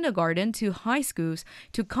from kindergarten to high schools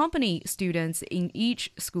to accompany students in each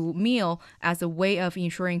school meal as a way of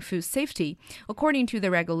ensuring food safety. According to the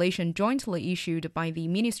regulation jointly issued by the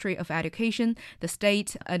Ministry of Education, the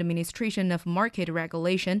State Administration of Market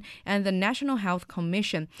Regulation, and the National Health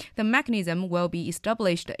Commission, the mechanism will be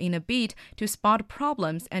established in a bid to spot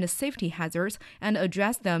problems and safety hazards and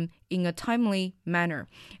address them in a timely manner.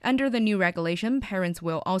 Under the new regulation, parents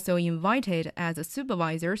will also be invited as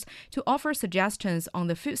supervisors to offer suggestions on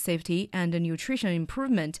the food safety and nutrition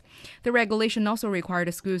improvement. The regulation also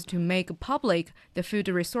required schools to make public the food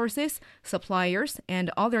resources, suppliers,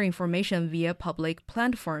 and other information via public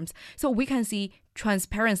platforms. So we can see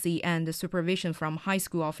transparency and supervision from high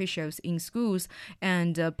school officials in schools,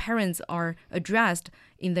 and parents are addressed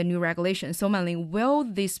in the new regulation. So, Manling, will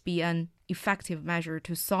this be an effective measure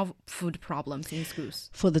to solve food problems in schools?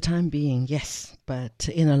 For the time being, yes. But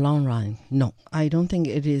in the long run, no. I don't think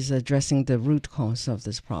it is addressing the root cause of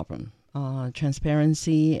this problem.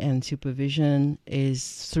 Transparency and supervision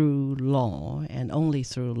is through law and only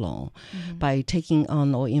through law. By taking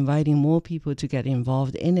on or inviting more people to get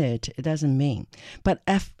involved in it, it doesn't mean. But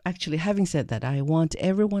actually, having said that, I want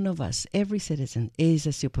every one of us, every citizen is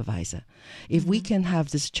a supervisor. If we can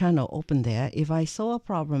have this channel open there, if I saw a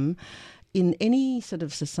problem in any sort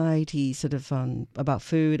of society, about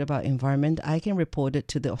food, about environment, I can report it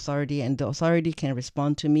to the authority, and the authority can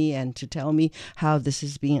respond to me and to tell me how this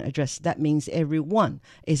is being addressed. That means everyone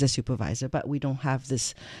is a supervisor, but we don't have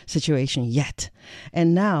this situation yet.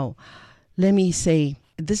 And now, let me say,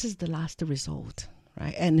 this is the last resort,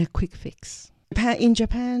 right? And a quick fix. In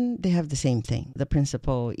Japan, they have the same thing. The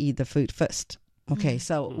principle, eat the food first. Okay,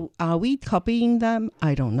 so are we copying them?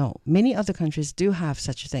 I don't know. Many other countries do have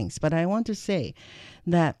such things. But I want to say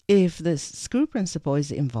that if the school principal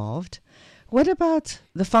is involved, what about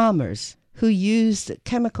the farmers who used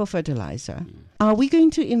chemical fertilizer? Are we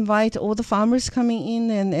going to invite all the farmers coming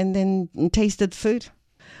in and then tasted food?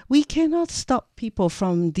 We cannot stop people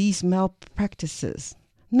from these malpractices.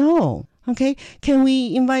 No. Okay, can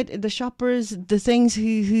we invite the shoppers, the things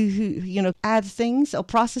who add things, or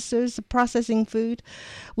processors processing food?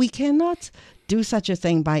 We cannot do such a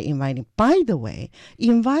thing by inviting. By the way,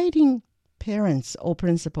 inviting parents or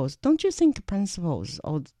principals, don't you think principals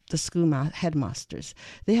or the school headmasters,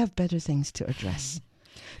 they have better things to address?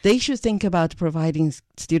 They should think about providing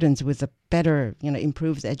students with a better,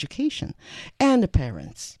 improved education. And the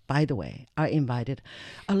parents, by the way, are invited.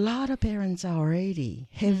 A lot of parents are already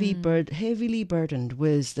heavily burdened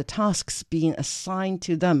with the tasks being assigned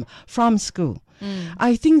to them from school.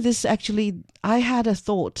 I think this actually, I had a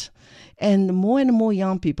thought, and more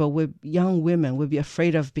young women will be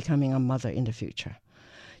afraid of becoming a mother in the future.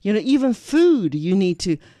 Even food, you need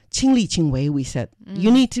to, 亲力亲为, we said.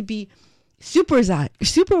 You need to be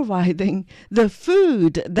supervising the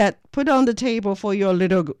food that put on the table for your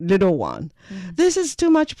little one. This is too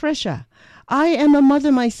much pressure. I am a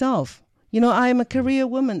mother myself. I am a career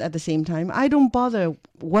woman at the same time. I don't bother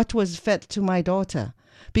what was fed to my daughter.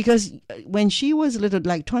 Because when she was little,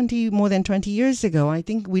 like more than 20 years ago, I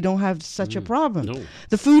think we don't have such a problem. No.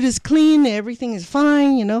 The food is clean, everything is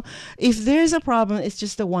fine, If there's a problem, it's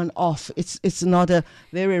just a one-off. It's not a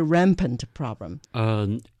very rampant problem.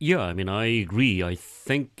 I agree. I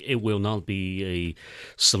think it will not be a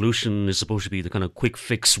solution. It's supposed to be the kind of quick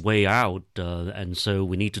fix way out. And so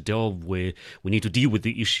we need to deal with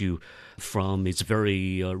the issue from its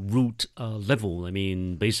very root level.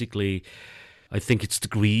 Basically, I think it's the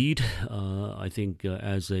greed. I think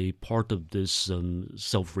as a part of this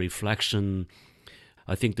self-reflection,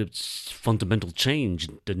 I think there's fundamental change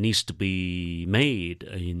that needs to be made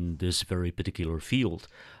in this very particular field.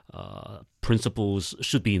 Principals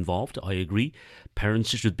should be involved, I agree.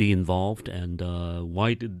 Parents should be involved, and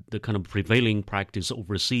why the kind of prevailing practice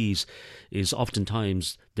overseas is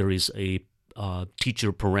oftentimes there is a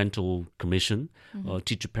teacher-parental commission,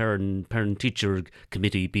 teacher-parent-teacher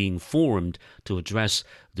committee being formed to address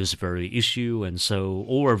this very issue,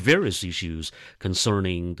 or various issues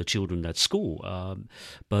concerning the children at school.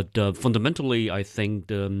 But fundamentally, I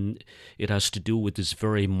think it has to do with this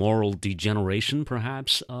very moral degeneration,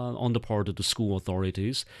 perhaps, on the part of the school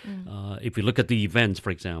authorities. If we look at the events,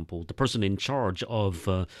 for example, the person in charge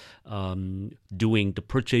of doing the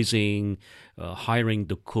purchasing, hiring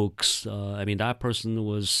the cooks, that person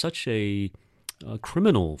was such a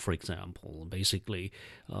criminal, for example, basically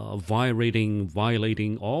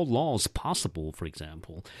violating all laws possible, for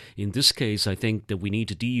example. In this case, I think that we need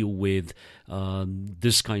to deal with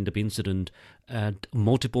this kind of incident at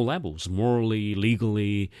multiple levels, morally,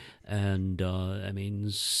 legally, and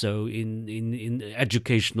so in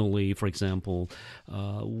educationally, for example,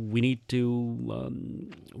 we need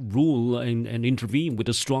to rule and intervene with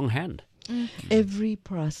a strong hand. Every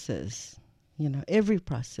process,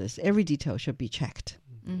 every detail should be checked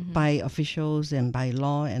by officials and by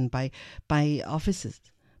law and by offices.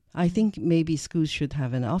 I think maybe schools should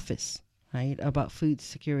have an office, right, about food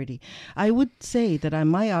security. I would say that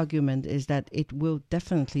my argument is that it will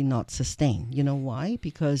definitely not sustain. You know why?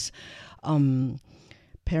 Because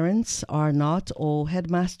parents are not, or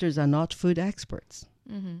headmasters are not food experts.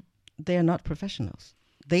 They are not professionals.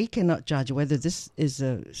 They cannot judge whether this is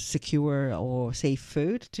a secure or safe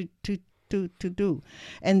food to do.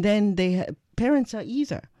 And then parents are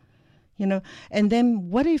either, And then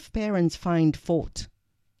what if parents find fault,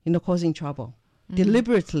 causing trouble,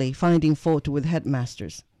 deliberately finding fault with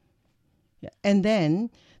headmasters? Yeah. And then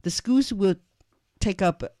the schools will take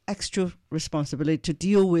up extra responsibility to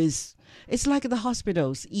deal with. It's like the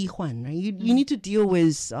hospitals, 医患, right? You need to deal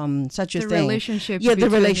with such a thing. The relationship the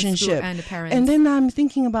between relationship. the school and the parents. And then I'm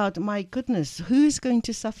thinking about, my goodness, who is going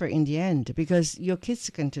to suffer in the end? Because your kids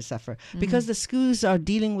are going to suffer. Because the schools are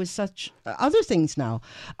dealing with such other things now.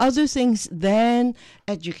 Other things than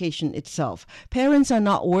education itself. Parents are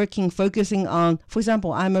not focusing on, for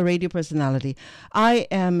example, I'm a radio personality. I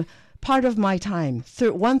am... part of my time,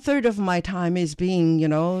 1/3 of my time is being,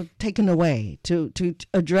 taken away to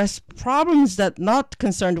address problems that not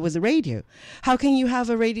concerned with the radio. How can you have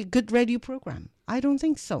a good radio program? I don't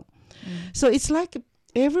think so. So it's like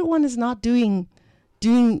everyone is not doing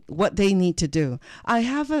what they need to do. I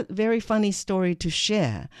have a very funny story to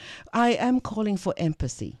share. I am calling for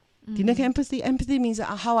empathy. Do you know empathy? Empathy means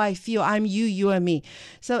how I feel. I'm you, you are me.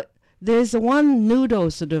 So there's one noodle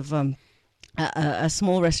sort of... a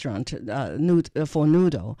small restaurant for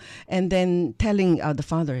noodle, and then the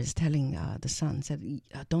father is telling the son, said,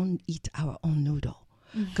 don't eat our own noodle.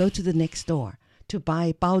 Go to the next door to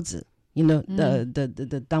buy baozi,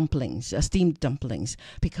 the dumplings, steamed dumplings,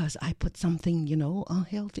 because I put something,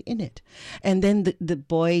 unhealthy in it. And then the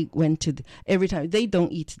boy went to every time. They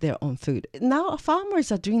don't eat their own food. Now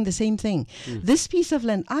farmers are doing the same thing. This piece of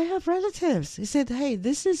land, I have relatives. He said, hey,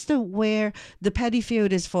 this is where the paddy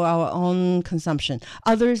field is for our own consumption.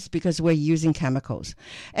 Others, because we're using chemicals.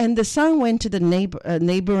 And the son went to the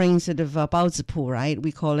neighboring sort of baozi pu, right?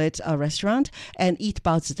 We call it a restaurant, and eat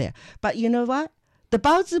baozi there. But you know what? The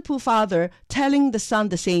baozi pu father telling the son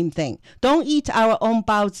the same thing. Don't eat our own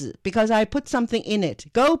baozi because I put something in it.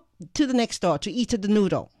 Go to the next door to eat the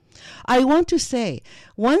noodle. I want to say,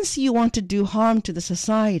 once you want to do harm to the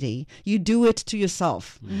society, you do it to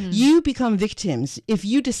yourself. You become victims if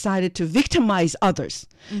you decided to victimize others.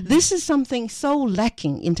 This is something so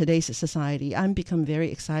lacking in today's society. I'm become very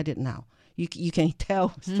excited now. You can tell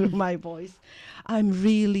through my voice.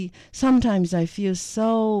 Sometimes I feel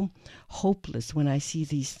so hopeless when I see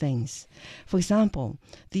these things. For example,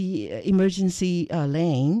 the emergency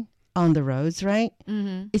lane on the roads, right?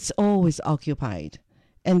 It's always occupied.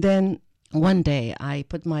 And then one day I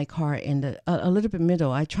put my car in a little bit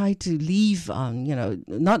middle. I tried to leave,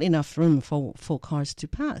 not enough room for cars to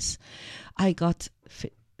pass. I got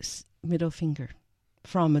middle finger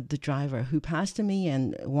from the driver who passed me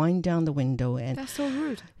and wind down the window. And that's so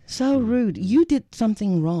rude. So rude. You did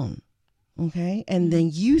something wrong, okay? And then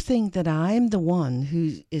you think that I'm the one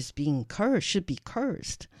who is being cursed, should be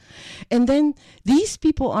cursed. And then these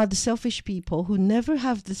people are the selfish people who never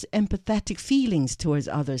have this empathetic feelings towards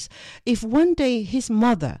others. If one day his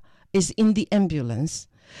mother is in the ambulance,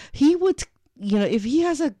 he would... if he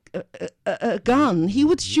has a gun, he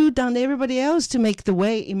would shoot down everybody else to make the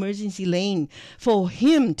way emergency lane for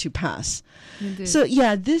him to pass. Indeed. So,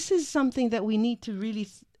 this is something that we need to really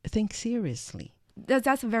think seriously.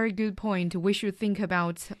 That's a very good point. We should think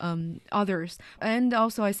about others. And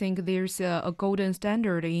also, I think there's a golden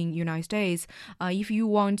standard in United States. If you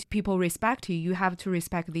want people respect you, you have to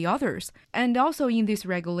respect the others. And also in this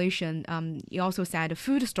regulation, you also said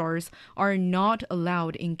food stores are not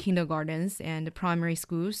allowed in kindergartens and primary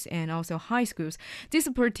schools and also high schools. This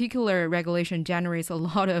particular regulation generates a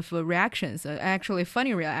lot of reactions, actually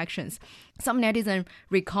funny reactions. Some netizens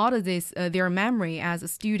recalled their memory as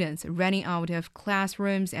students running out of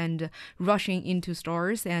classrooms and rushing into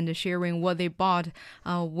stores and sharing what they bought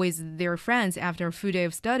with their friends after a full day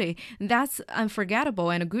of study. That's unforgettable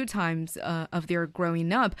and good times of their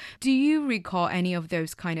growing up. Do you recall any of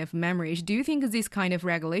those kind of memories? Do you think this kind of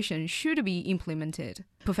regulation should be implemented?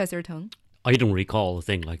 Professor Teng? I don't recall a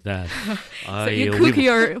thing like that. So you cook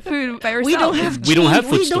your food by yourself. We don't have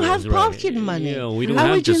food we stores, don't have right? pocket money. Yeah, we don't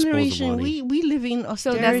our have disposable generation, money. we live in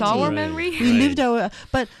austerity. So that's our Right. memory? We Right. lived our...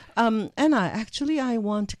 But, Anna, actually, I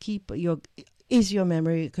want to keep Is your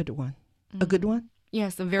memory a good one? A good one?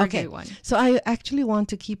 Yes, a very Okay. good one. So I actually want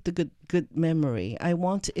to keep the good memory. I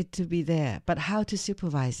want it to be there, but how to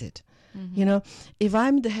supervise it? If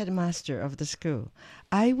I'm the headmaster of the school,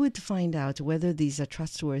 I would find out whether these are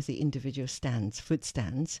trustworthy individual food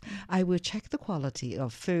stands. I will check the quality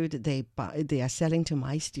of food they are selling to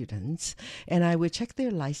my students, and I will check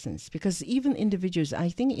their license, because even individuals, I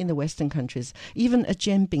think in the Western countries, even a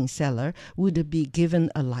jianbing seller would be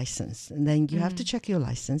given a license, and then you have to check your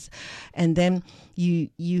license, and then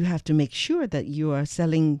you have to make sure that you are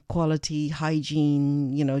selling quality,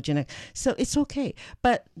 hygiene, So it's okay.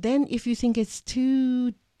 But then if you think it's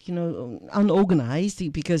too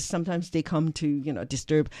unorganized, because sometimes they come to,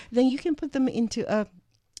 disturb, then you can put them into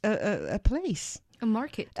a place. A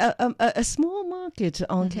market. A small market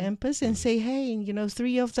on campus, and say, hey,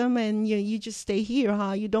 3 of them, and you just stay here,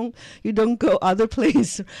 huh? You don't go other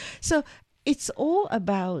place. So it's all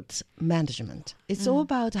about management. It's all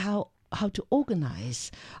about how to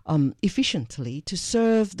organize efficiently to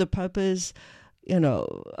serve the purpose,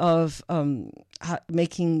 of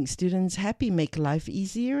making students happy, make life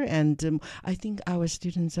easier. And I think our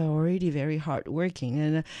students are already very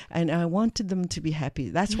hardworking, and I wanted them to be happy.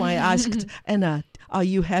 That's why I asked Anna, are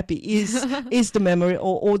you happy? Is the memory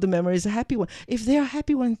or all the memories a happy one? If they are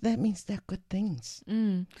happy ones, that means they're good things.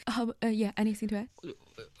 Anything to add?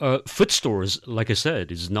 Food stores, like I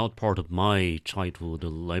said, is not part of my childhood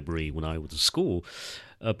library when I was at school.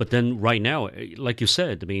 But then right now, like you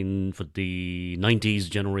said, I mean, for the 90s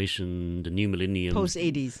generation, the new millennium.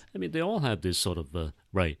 Post-80s. I mean, they all have this sort of,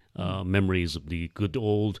 memories of the good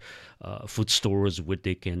old food stores where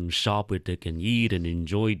they can shop, where they can eat and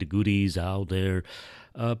enjoy the goodies out there.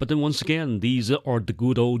 But then once again, these are the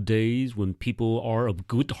good old days when people are of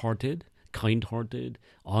good-hearted, kind-hearted,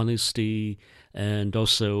 honesty, and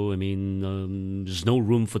also, I mean, there's no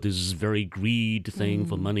room for this very greed thing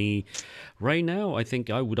for money. Right now, I think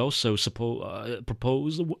I would also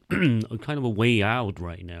propose a kind of a way out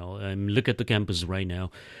right now. Look at the campus right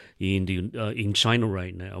now in China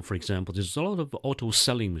right now, for example. There's a lot of auto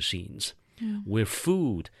selling machines where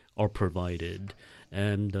food are provided,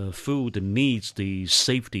 and food meets the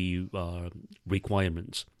safety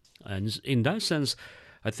requirements. And in that sense,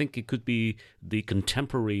 I think it could be the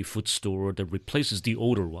contemporary food store that replaces the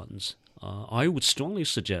older ones. I would strongly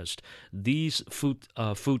suggest these food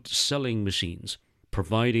selling machines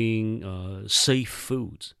providing safe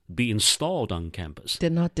foods be installed on campus.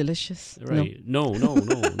 They're not delicious. Right? No.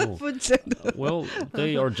 Well,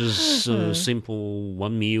 they are just simple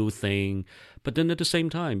one meal thing. But then at the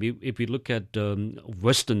same time, if you look at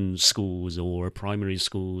Western schools or primary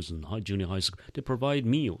schools and junior high school, they provide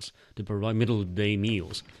meals. They provide middle-of-the-day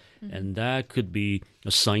meals. And that could be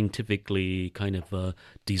a scientifically kind of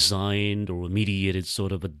designed or mediated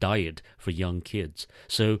sort of a diet for young kids.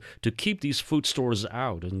 So to keep these food stores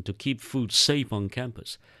out and to keep food safe on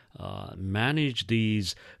campus, manage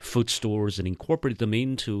these food stores and incorporate them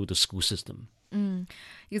into the school system.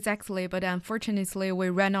 Exactly, but unfortunately, we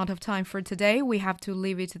ran out of time for today. We have to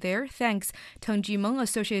leave it there. Thanks, Teng Jimeng,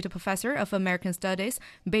 Associate Professor of American Studies,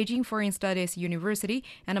 Beijing Foreign Studies University,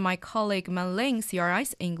 and my colleague Man Ling,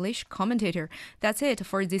 CRI's English commentator. That's it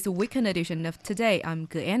for this weekend edition of Today. I'm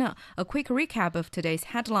Anna. A quick recap of today's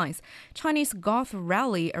headlines. Chinese goth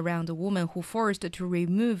rally around a woman who forced to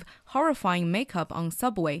remove horrifying makeup on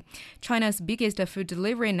subway. China's biggest food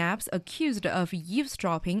delivery apps accused of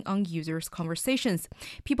eavesdropping on users' conversations.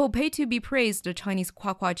 People pay to be praised. The Chinese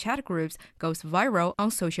Kua Kua Chat Groups goes viral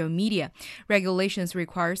on social media. Regulations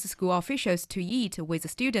requires school officials to eat with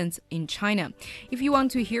students in China. If you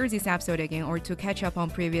want to hear this episode again or to catch up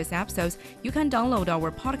on previous episodes, you can download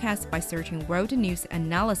our podcast by searching World News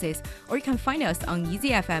Analysis, or you can find us on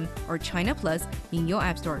Easy FM or China Plus in your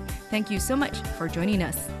app store. Thank you so much for joining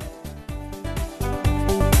us.